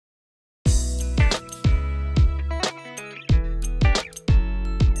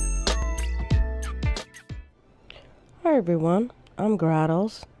everyone, I'm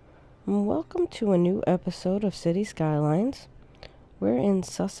Graddles, and welcome to a new episode of City Skylines. We're in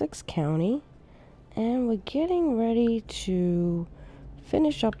Sussex County, and we're getting ready to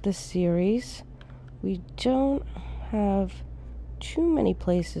finish up this series. We don't have too many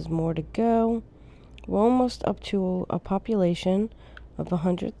places more to go. We're almost up to a population of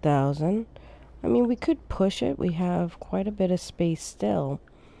 100,000. I mean, we could push it. We have quite a bit of space still.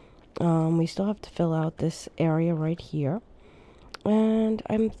 We still have to fill out this area right here. And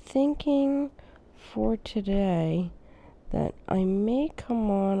I'm thinking for today that I may come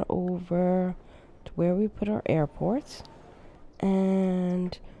on over to where we put our airports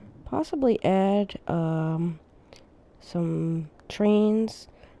and possibly add some trains.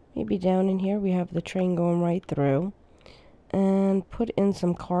 Maybe down in here we have the train going right through, and put in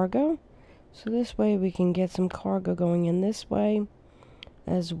some cargo. So this way we can get some cargo going in this way,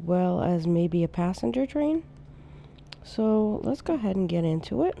 as well as maybe a passenger train. So let's go ahead and get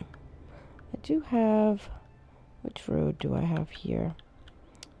into it. I do have, which road do I have here?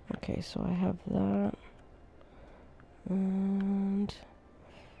 Okay, so I have that. And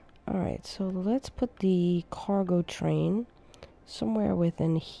alright, so let's put the cargo train somewhere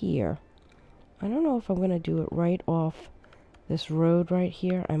within here. I don't know if I'm going to do it right off this road right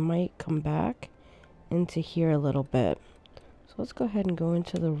here. I might come back into here a little bit. So let's go ahead and go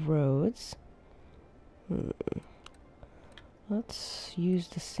into the roads. Let's use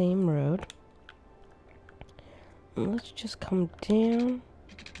the same road. And let's just come down.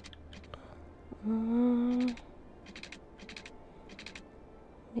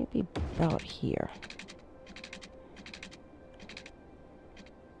 Maybe about here.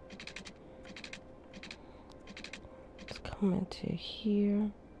 Let's come into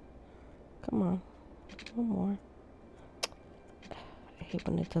here. Come on. One more. I hate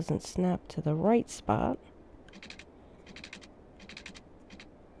when it doesn't snap to the right spot.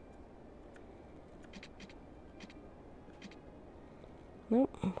 Nope,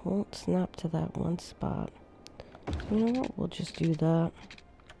 won't snap to that one spot. So you know what? We'll just do that.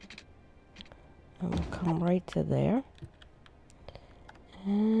 And we'll come right to there.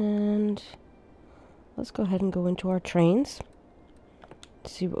 And let's go ahead and go into our trains.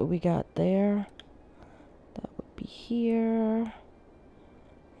 See what we got there. That would be here.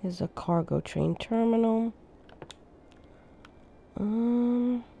 Here's a cargo train terminal.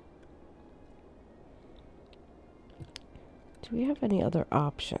 Do we have any other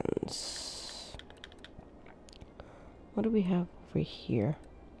options? What do we have over here?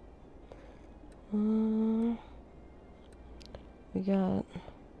 We got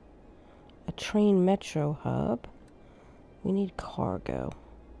a train metro hub. We need cargo.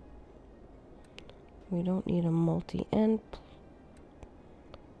 We don't need a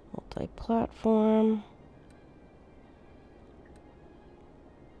multi-platform.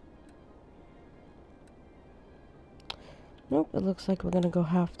 Nope, it looks like we're gonna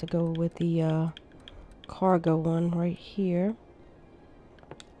have to go with the cargo one right here.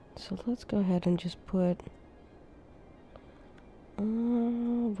 So let's go ahead and just put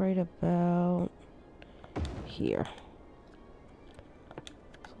right about here.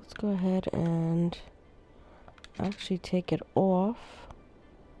 So let's go ahead and actually take it off.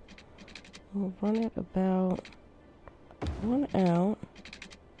 We'll run it about one out.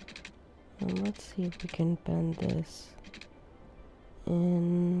 And let's see if we can bend this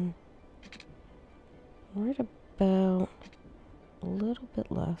in right about a little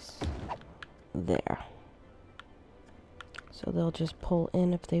bit less there. So they'll just pull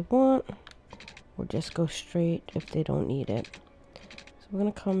in if they want, or just go straight if they don't need it. So we're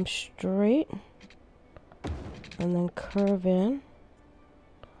gonna come straight and then curve in,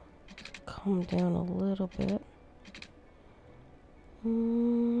 come down a little bit.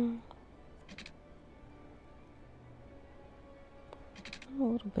 A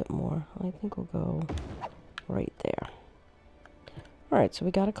little bit more. I think we'll go right there. Alright, so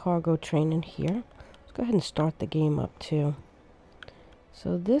we got a cargo train in here. Let's go ahead and start the game up too.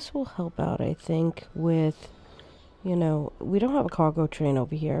 So this will help out, I think, with, you know, we don't have a cargo train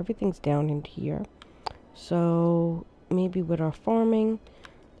over here. Everything's down in here. So maybe with our farming,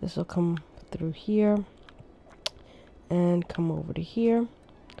 this will come through here and come over to here.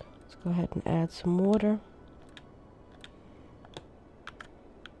 Let's go ahead and add some water.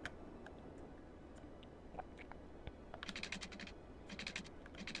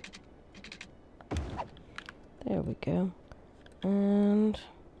 There we go. And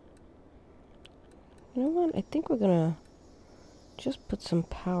you know what? I think we're gonna just put some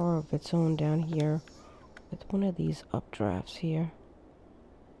power of its own down here with one of these updrafts here.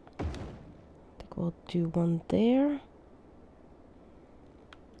 I think we'll do one there.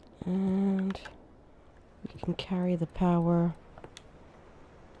 And we can carry the power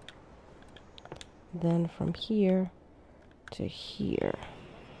then from here to here.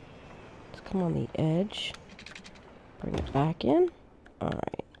 Let's come on the edge. Bring it back in.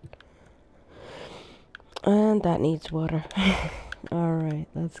 Alright. And that needs water. Alright,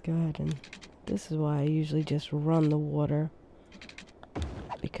 let's go ahead and... This is why I usually just run the water.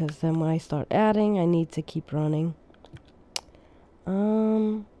 Because then when I start adding, I need to keep running.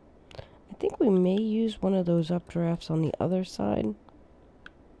 I think we may use one of those updrafts on the other side.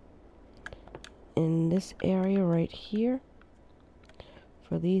 In this area right here.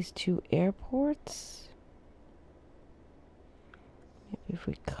 For these two airports. Maybe if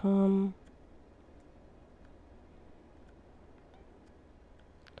we come...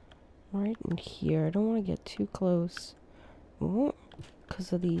 right in here. I don't want to get too close.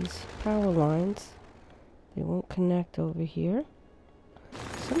 Because of these power lines. They won't connect over here.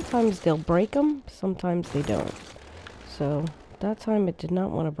 Sometimes they'll break them, sometimes they don't. So, that time it did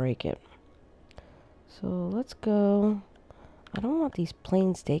not want to break it. So, let's go. I don't want these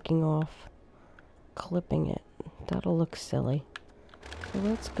planes taking off, clipping it. That'll look silly. So,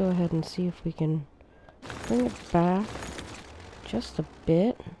 let's go ahead and see if we can bring it back just a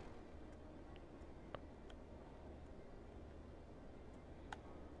bit.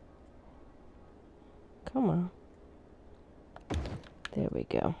 Come on. There we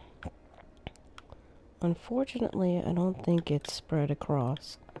go. Unfortunately, I don't think it's spread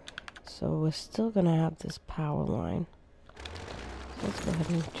across. So we're still gonna have this power line. So let's go ahead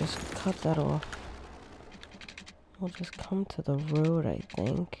and just cut that off. We'll just come to the road, I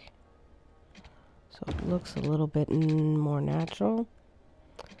think. So it looks a little bit more natural.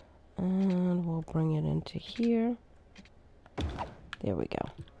 And we'll bring it into here. There we go.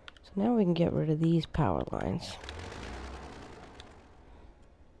 So now we can get rid of these power lines.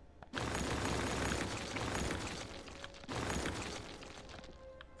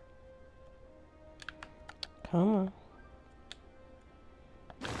 Come on.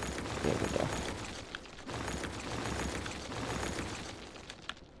 There we go.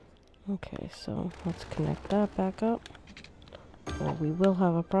 Okay, so let's connect that back up. Or we will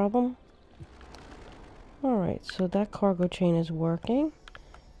have a problem. Alright, so that cargo chain is working.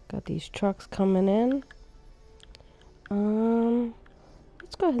 Got these trucks coming in.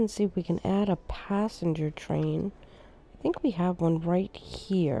 Let's go ahead and see if we can add a passenger train. I think we have one right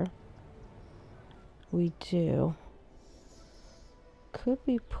here. We do. Could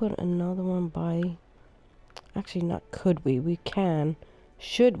we put another one by... Actually, not could we. We can.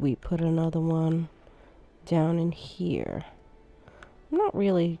 Should we put another one down in here? I'm not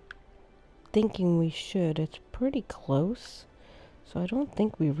really thinking we should. It's pretty close. So I don't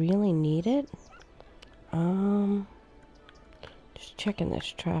think we really need it. Just checking this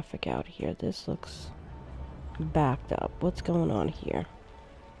traffic out here. This looks backed up. What's going on here?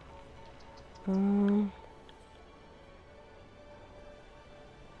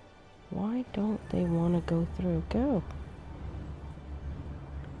 Why don't they want to go through? Go.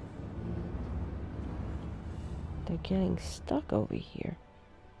 They're getting stuck over here.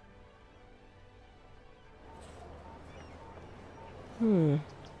 This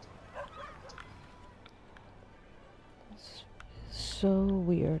is so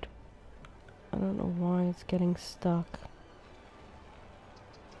weird. I don't know why it's getting stuck.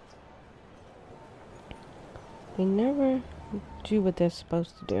 They never do what they're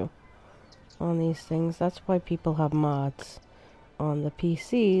supposed to do on these things. That's why people have mods on the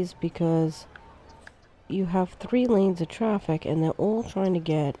PCs, because you have 3 lanes of traffic and they're all trying to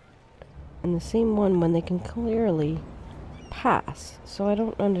get in the same one when they can clearly pass. So I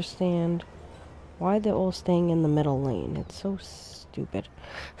don't understand why they're all staying in the middle lane. It's so stupid.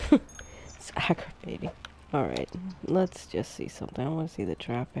 It's aggravating. Alright, let's just see something. I want to see the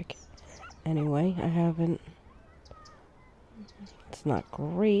traffic. Anyway, I haven't... It's not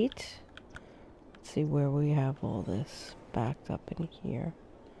great. Let's see where we have all this backed up in here.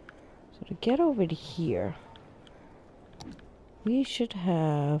 So to get over to here, we should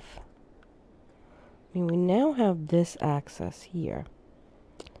have... I mean, we now have this access here.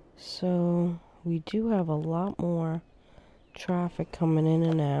 So we do have a lot more traffic coming in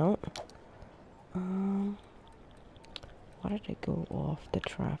and out. Why did I go off the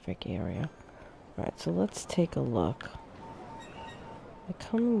traffic area? Alright, so let's take a look. They're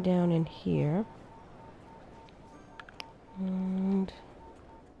coming down in here. And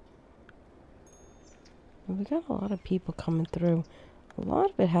we got a lot of people coming through. A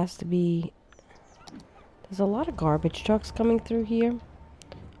lot of it has to be... There's a lot of garbage trucks coming through here.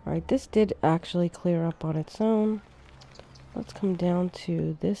 Alright, this did actually clear up on its own. Let's come down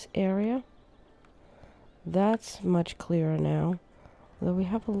to this area. That's much clearer now. Though we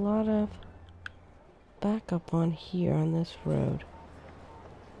have a lot of backup on here on this road.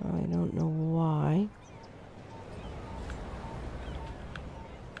 I don't know why.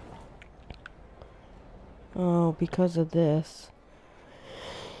 Oh, because of this.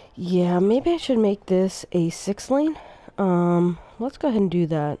 Yeah, maybe I should make this a 6-lane. Let's go ahead and do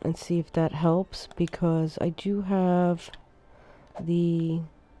that and see if that helps, because I do have the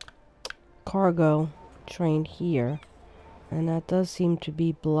cargo train here, and that does seem to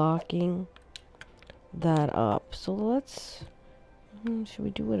be blocking that up. So let's, should we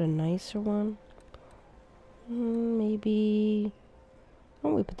do it a nicer one? Maybe, why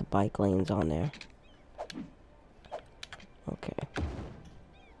don't we put the bike lanes on there? Okay.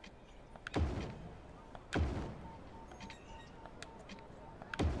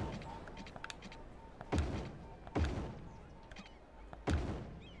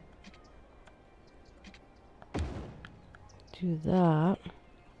 Do that.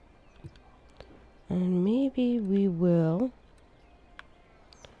 And maybe we will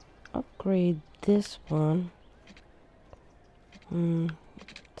upgrade this one.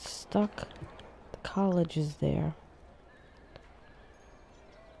 Stuck. The college is there.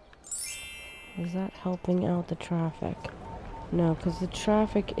 Is that helping out the traffic? No, because the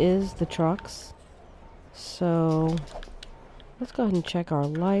traffic is the trucks. So let's go ahead and check our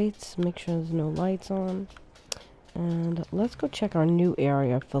lights. Make sure there's no lights on. And let's go check our new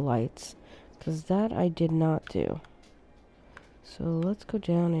area for lights, because that I did not do. So let's go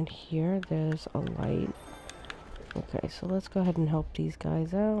down in here. There's a light. Okay, so let's go ahead and help these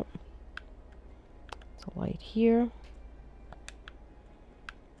guys out. There's a light here.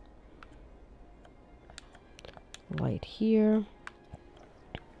 Light here.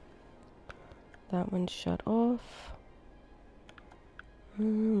 That one's shut off.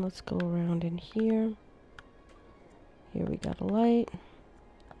 And let's go around in here. Here we got a light.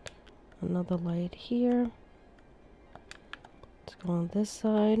 Another light here. Let's go on this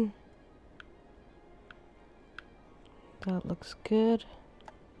side. That looks good.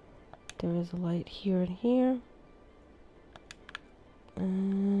 There is a light here and here.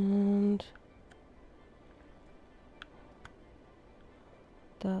 And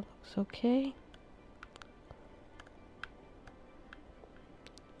that looks okay.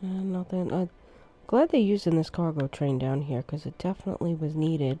 And nothing. I'm glad they're using this cargo train down here, because it definitely was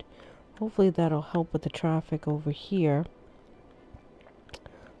needed. Hopefully that'll help with the traffic over here.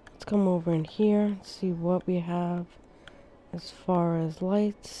 Let's come over in here and see what we have as far as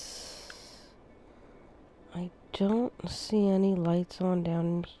lights. I don't see any lights on down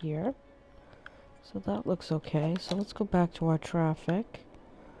in here, so that looks okay. So let's go back to our traffic.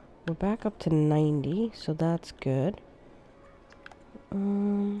 We're back up to 90, so that's good. I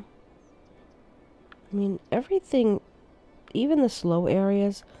mean, everything, even the slow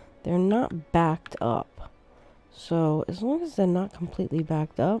areas, they're not backed up. So as long as they're not completely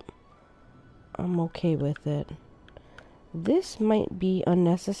backed up, I'm okay with it. This might be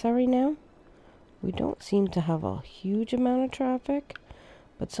unnecessary now. We don't seem to have a huge amount of traffic,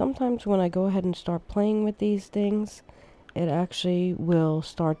 but sometimes when I go ahead and start playing with these things, it actually will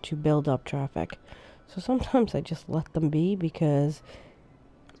start to build up traffic. So sometimes I just let them be, because,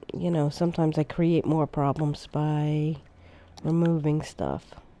 you know, sometimes I create more problems by removing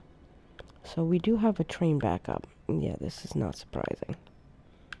stuff. So we do have a train backup. Yeah, this is not surprising.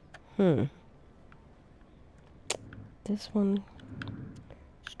 This one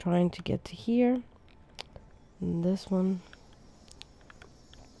is trying to get to here. And this one.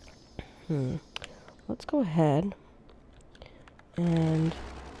 Let's go ahead and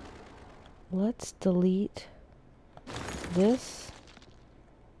let's delete this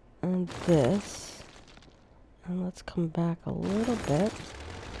and this, and let's come back a little bit,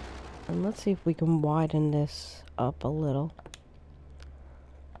 and let's see if we can widen this up a little.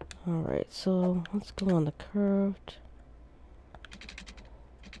 Alright, so let's go on the curved.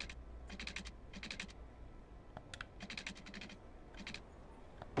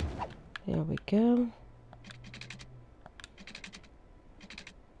 There we go.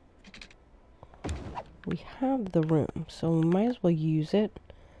 We have the room, so we might as well use it,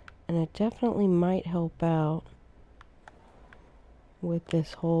 and it definitely might help out with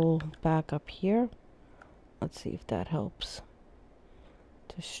this whole back up here. Let's see if that helps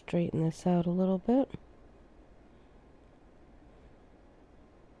to straighten this out a little bit.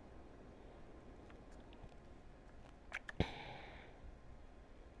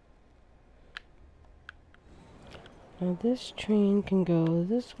 Now this train can go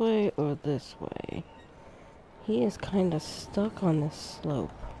this way or this way. He is kind of stuck on this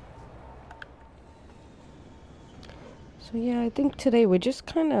slope. So yeah, I think today we're just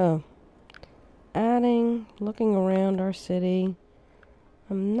kind of looking around our city.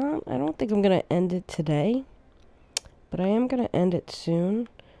 I don't think I'm going to end it today, but I am going to end it soon.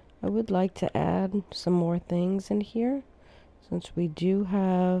 I would like to add some more things in here, since we do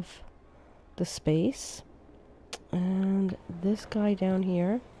have the space. And this guy down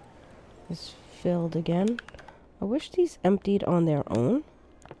here is filled again. I wish these emptied on their own,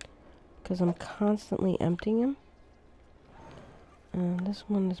 because I'm constantly emptying them. And this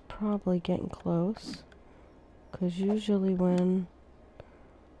one is probably getting close, because usually when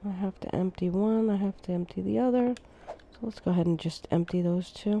I have to empty one, I have to empty the other. So let's go ahead and just empty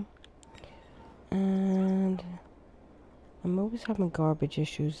those two. And I'm always having garbage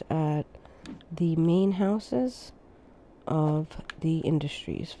issues at the main houses of the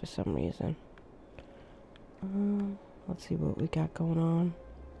industries for some reason. Let's see what we got going on.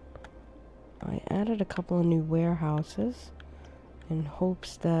 I added a couple of new warehouses in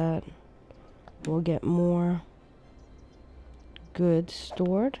hopes that we'll get more goods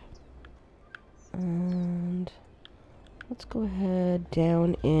stored. And let's go ahead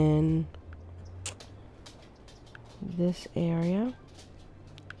down in this area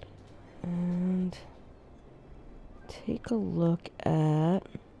and take a look at,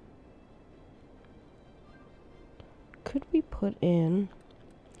 could we put in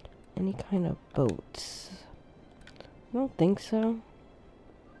any kind of boats? I don't think so.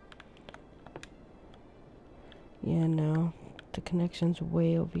 Yeah, no, the connection's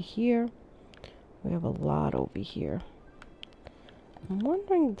way over here. We have a lot over here. I'm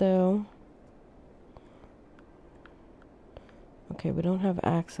wondering though, okay, we don't have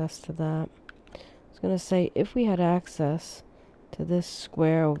access to that. I was gonna say, if we had access to this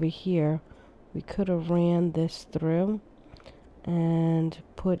square over here, we could have ran this through and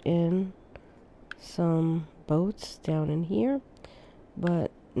put in some boats down in here.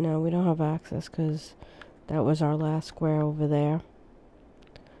 But no, we don't have access because that was our last square over there.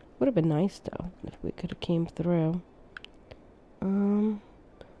 Would have been nice though if we could have came through.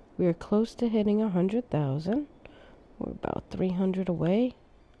 We are close to hitting 100,000. We're about 300 away.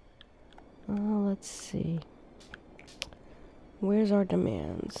 Let's see. Where's our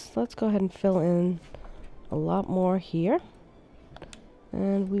demands? Let's go ahead and fill in a lot more here.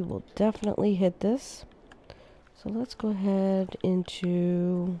 And we will definitely hit this. So let's go ahead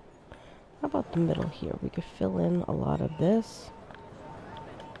into, how about the middle here? We could fill in a lot of this.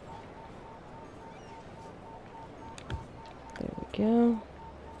 There we go.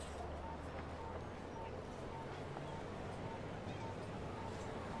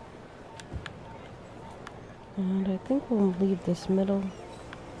 And I think we'll leave this middle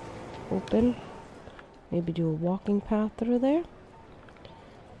open. Maybe do a walking path through there.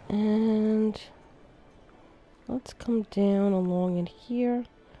 And let's come down along in here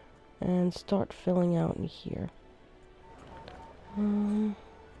and start filling out in here. I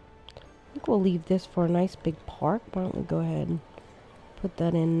think we'll leave this for a nice big park. Why don't we go ahead and put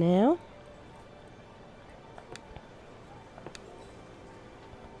that in now.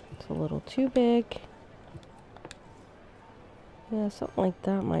 It's a little too big. Yeah, something like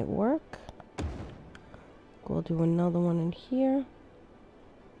that might work. We'll do another one in here.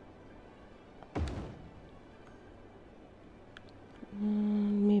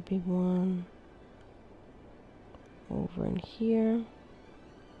 And maybe one over in here.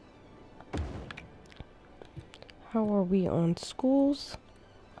 How are we on schools?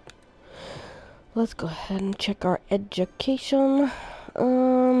 Let's go ahead and check our education.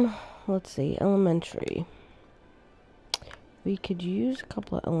 Let's see, elementary. We could use a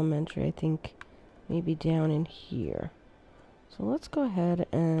couple of elementary, I think, maybe down in here. So let's go ahead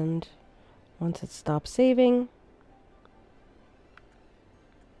and, once it stops saving,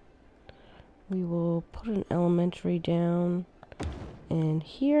 we will put an elementary down in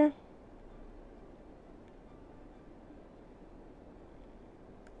here.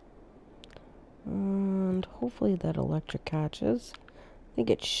 And hopefully that electric catches. I think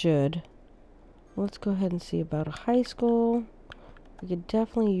it should. Let's go ahead and see about a high school. We could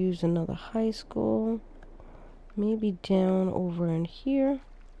definitely use another high school. Maybe down over in here.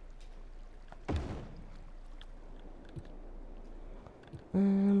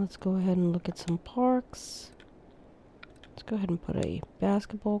 And let's go ahead and look at some parks. Let's go ahead and put a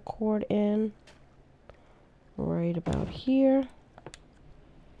basketball court in. Right about here.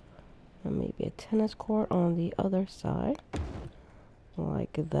 And maybe a tennis court on the other side.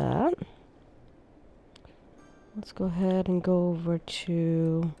 Like that. Let's go ahead and go over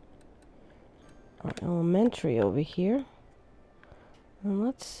to our elementary over here. And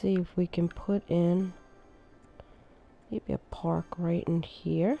let's see if we can put in maybe a park right in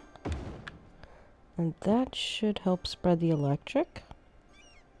here. And that should help spread the electric.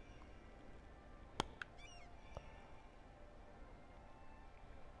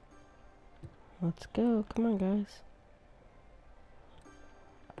 Let's go. Come on, guys.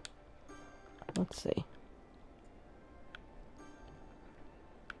 Let's see.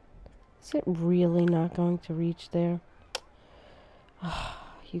 Is it really not going to reach there?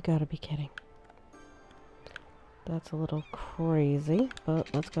 You gotta be kidding. That's a little crazy,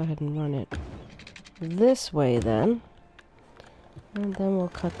 but let's go ahead and run it this way then. And then we'll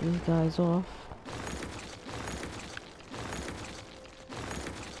cut these guys off.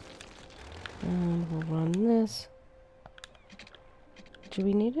 And we'll run this. Do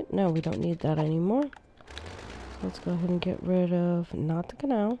we need it? No, we don't need that anymore. So let's go ahead and get rid of, not the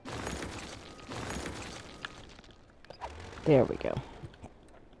canal. There we go.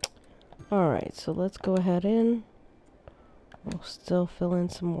 Alright, so let's go ahead in. We'll still fill in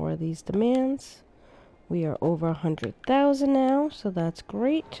some more of these demands. We are over 100,000 now, so that's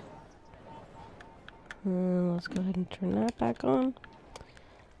great. And let's go ahead and turn that back on.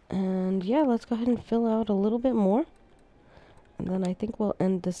 And yeah, let's go ahead and fill out a little bit more. And then I think we'll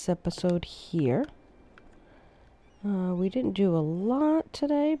end this episode here. We didn't do a lot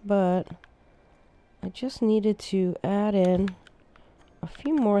today, but I just needed to add in a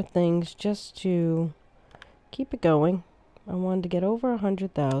few more things just to keep it going. I wanted to get over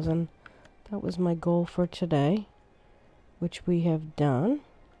 100,000. That was my goal for today, which we have done.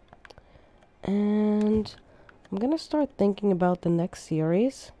 And I'm going to start thinking about the next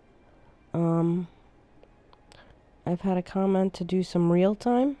series. I've had a comment to do some real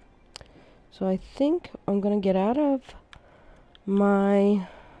time. So I think I'm going to get out of my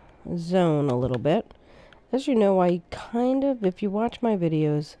zone a little bit. As you know, I kind of, if you watch my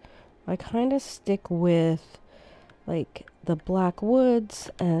videos, I kind of stick with like the Black Woods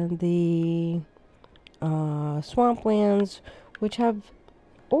and the Swamplands, which have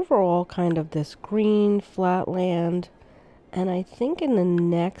overall kind of this green flat land. And I think in the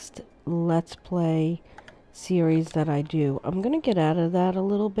next Let's Play series that I do, I'm going to get out of that a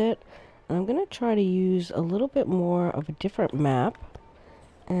little bit. And I'm going to try to use a little bit more of a different map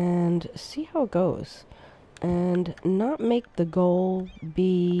and see how it goes. And not make the goal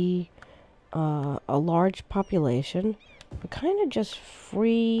be a large population, but kind of just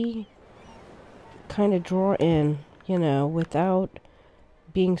free, kind of draw in, you know, without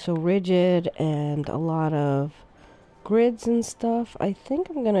being so rigid and a lot of grids and stuff. I think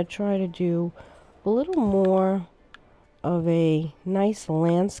I'm going to try to do a little more of a nice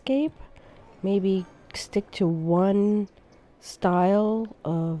landscape. Maybe stick to one style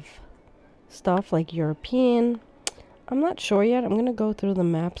of stuff like European. I'm not sure yet. I'm going to go through the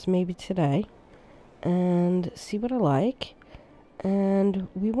maps maybe today and see what I like. And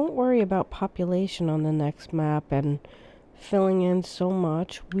we won't worry about population on the next map and filling in so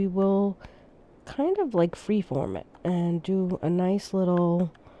much. We will kind of like freeform it and do a nice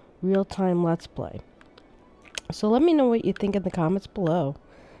little real-time Let's Play. So let me know what you think in the comments below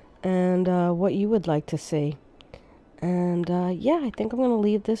and what you would like to see. And yeah, I think I'm going to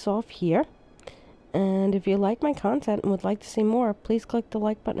leave this off here. And if you like my content and would like to see more, please click the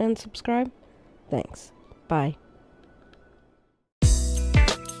like button and subscribe. Thanks. Bye.